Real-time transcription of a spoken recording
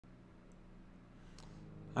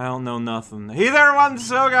I don't know nothing. Hey there, everyone, this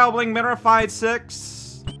is Goblin Betterified VI.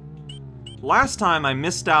 Last time I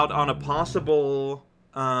missed out on a possible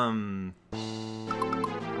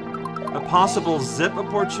zip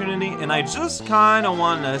opportunity, and I just kind of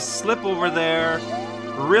want to slip over there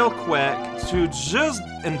real quick to just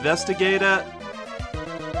investigate it.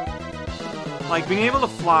 Like, being able to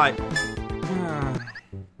fly...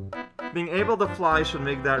 being able to fly should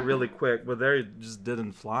make that really quick, but there it just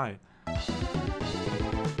didn't fly.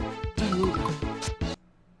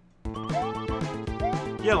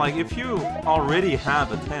 Yeah, like, if you already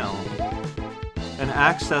have a tail and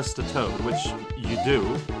access to Toad, which you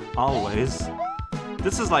do, always,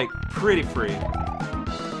 this is, like, pretty free. In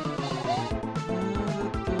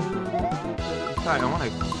fact, I want to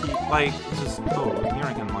keep, like, just, oh, here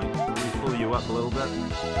I can, like, pull you up a little bit.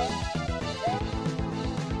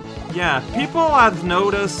 Yeah, people have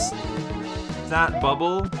noticed that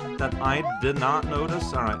bubble that I did not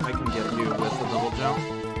notice. Alright, I can get you with a double jump.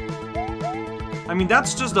 I mean,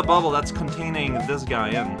 that's just a bubble that's containing this guy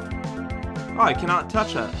in. Oh, I cannot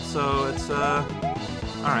touch it, so it's,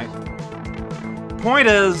 alright. Point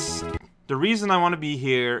is, the reason I want to be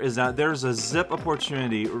here is that there's a zip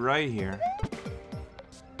opportunity right here.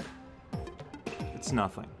 It's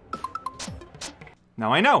nothing.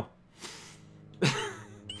 Now I know.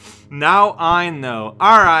 Now I know.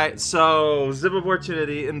 Alright, so zip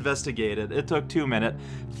opportunity investigated. It took 2 minutes.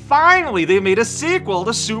 Finally, they made a sequel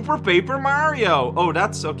to Super Paper Mario! Oh,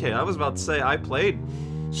 that's okay. I was about to say I played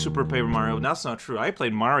Super Paper Mario, but that's not true. I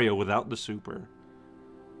played Mario without the Super.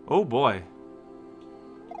 Oh boy.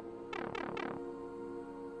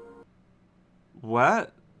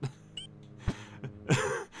 What?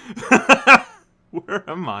 Where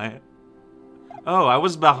am I? Oh, I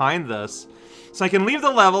was behind this. So I can leave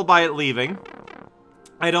the level by it leaving.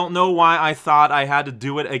 I don't know why I thought I had to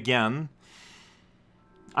do it again.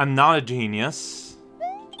 I'm not a genius.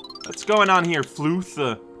 What's going on here,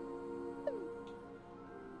 Fluth?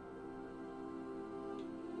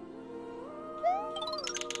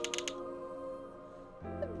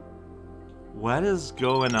 What is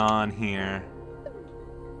going on here?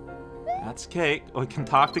 That's cake. Oh, I can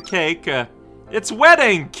talk to cake. It's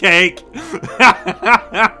wedding cake!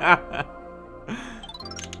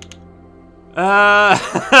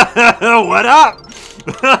 What up?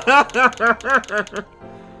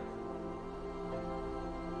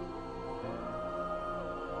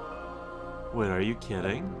 Wait, are you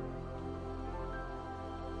kidding?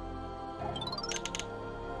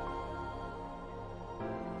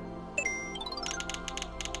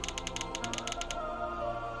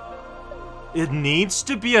 It needs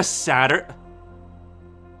to be a Saturday.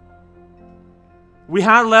 We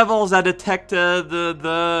had levels that detected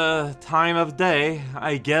the time of day.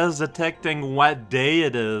 I guess detecting what day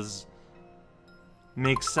it is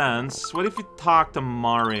makes sense. What if you talk to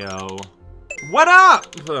Mario? What up?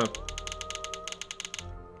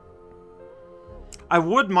 I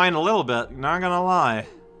would mind a little bit, not gonna lie.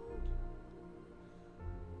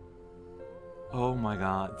 Oh my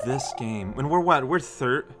god, this game. And we're what? We're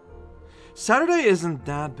third? Saturday isn't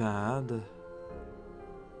that bad.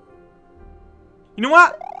 You know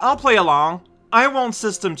what? I'll play along. I won't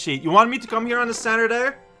system cheat. You want me to come here on a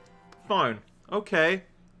Saturday? Fine. Okay.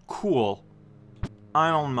 Cool.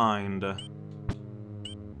 I don't mind.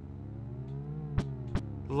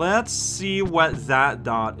 Let's see what that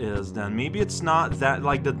dot is then. Maybe it's not that,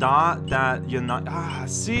 like the dot that you're not... Ah,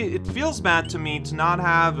 see, it feels bad to me to not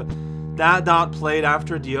have that dot played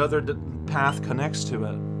after the other path connects to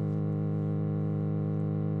it.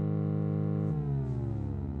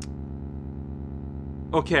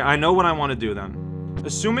 Okay, I know what I want to do then.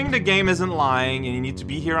 Assuming the game isn't lying and you need to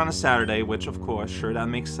be here on a Saturday, which of course, sure, that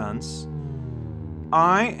makes sense.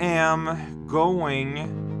 I am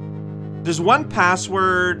going... There's one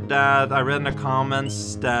password that I read in the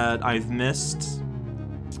comments that I've missed.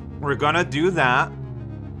 We're gonna do that.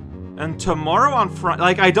 And tomorrow on Friday...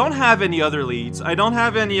 Like, I don't have any other leads. I don't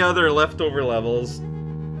have any other leftover levels.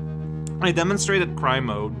 I demonstrated crime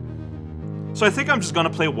mode. So I think I'm just gonna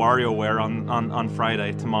play WarioWare on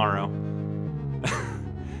Friday, tomorrow.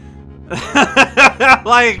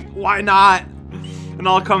 Like, why not? And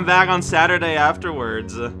I'll come back on Saturday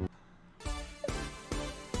afterwards.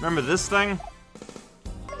 Remember this thing?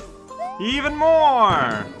 Even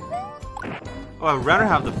more! Oh, I'd rather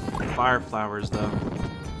have the fire flowers, though.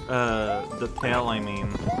 The tail, I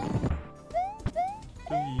mean.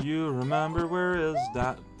 Do you remember where is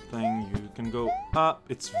that thing? You can go up.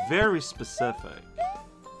 It's very specific.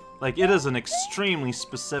 Like, it is an extremely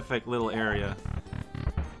specific little area.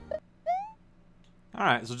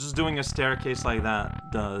 Alright, so just doing a staircase like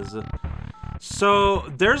that does. So,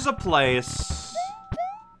 there's a place.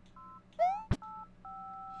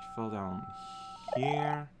 Fell down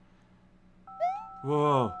here.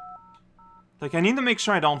 Whoa. Like, I need to make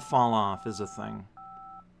sure I don't fall off is a thing.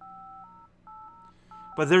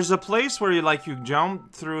 But there's a place where you, like, you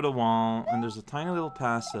jump through the wall, and there's a tiny little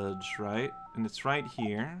passage, right? And it's right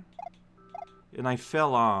here. And I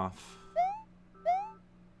fell off.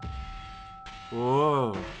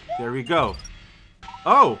 Whoa. There we go.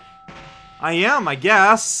 Oh! I am, I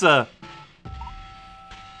guess.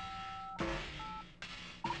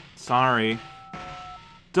 Sorry.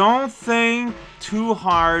 Don't think too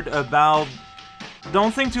hard about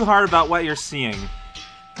what you're seeing.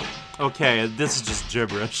 Okay, this is just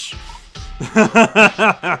gibberish.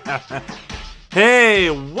 Hey,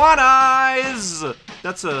 one eyes!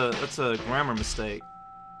 That's a grammar mistake.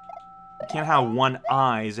 You can't have one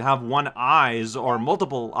eyes. You have one eyes or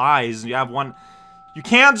multiple eyes. You have one. You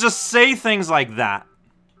can't just say things like that.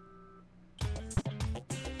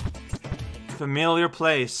 Familiar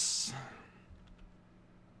place.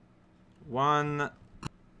 One.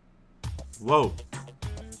 Whoa.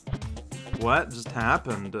 What just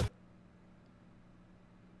happened?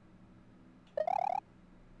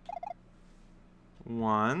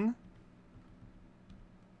 One.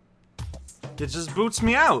 It just boots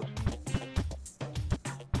me out.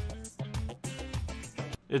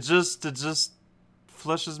 It just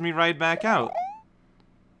flushes me right back out.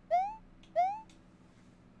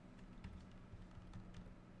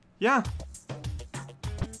 Yeah.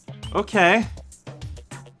 Okay.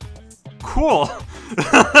 Cool.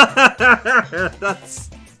 That's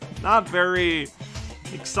not very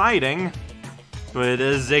exciting, but it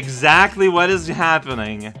is exactly what is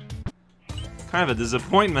happening. Kind of a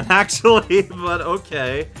disappointment, actually, but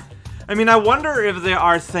okay. I mean, I wonder if there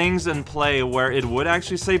are things in play where it would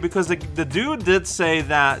actually say, because the dude did say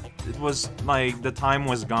that it was, like, the time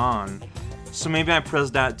was gone. So maybe I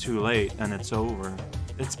pressed that too late and it's over.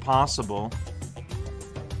 It's possible.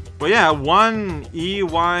 But yeah, 1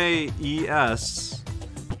 EYES.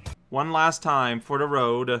 One last time for the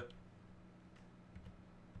road.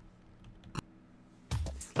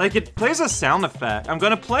 Like, it plays a sound effect. I'm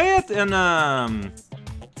gonna play it in,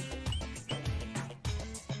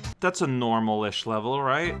 That's a normal-ish level,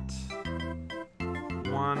 right?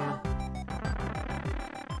 1.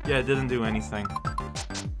 Yeah, it didn't do anything.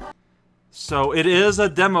 So, it is a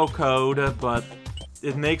demo code, but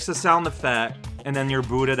it makes a sound effect, and then you're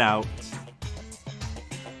booted out.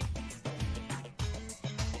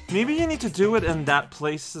 Maybe you need to do it in that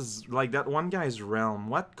place's, like, that one guy's realm.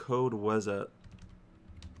 What code was it?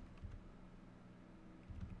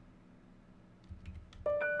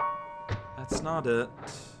 That's not it.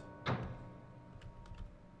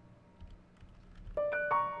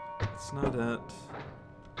 That's not it.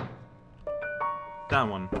 That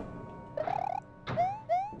one.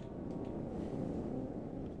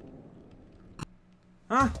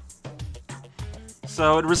 Huh.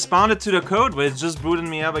 So it responded to the code, but it's just booted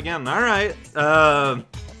me up again. Alright.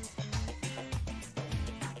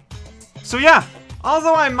 So yeah.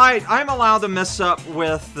 Although I'm allowed to mess up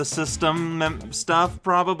with the system stuff,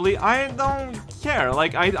 probably. I don't care.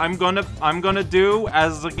 Like, I'm gonna do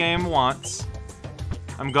as the game wants.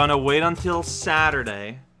 I'm gonna wait until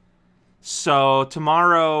Saturday. So,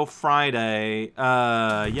 tomorrow, Friday,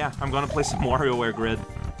 yeah, I'm gonna play some WarioWare Grid.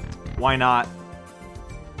 Why not?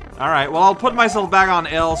 Alright, well, I'll put myself back on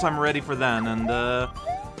L, so I'm ready for then, and,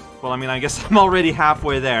 well, I mean, I guess I'm already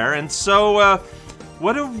halfway there, and so,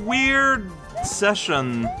 what a weird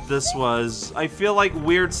session this was. I feel like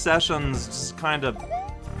weird sessions just kind of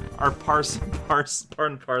are part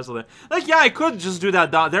and parcel there. Like, yeah, I could just do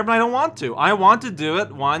that dot there, but I don't want to. I want to do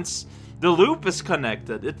it once the loop is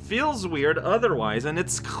connected. It feels weird otherwise, and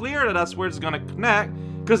it's clear that that's where it's gonna connect,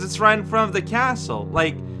 because it's right in front of the castle.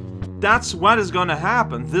 Like, that's what is gonna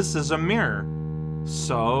happen. This is a mirror.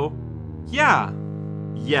 So, yeah.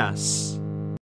 Yes.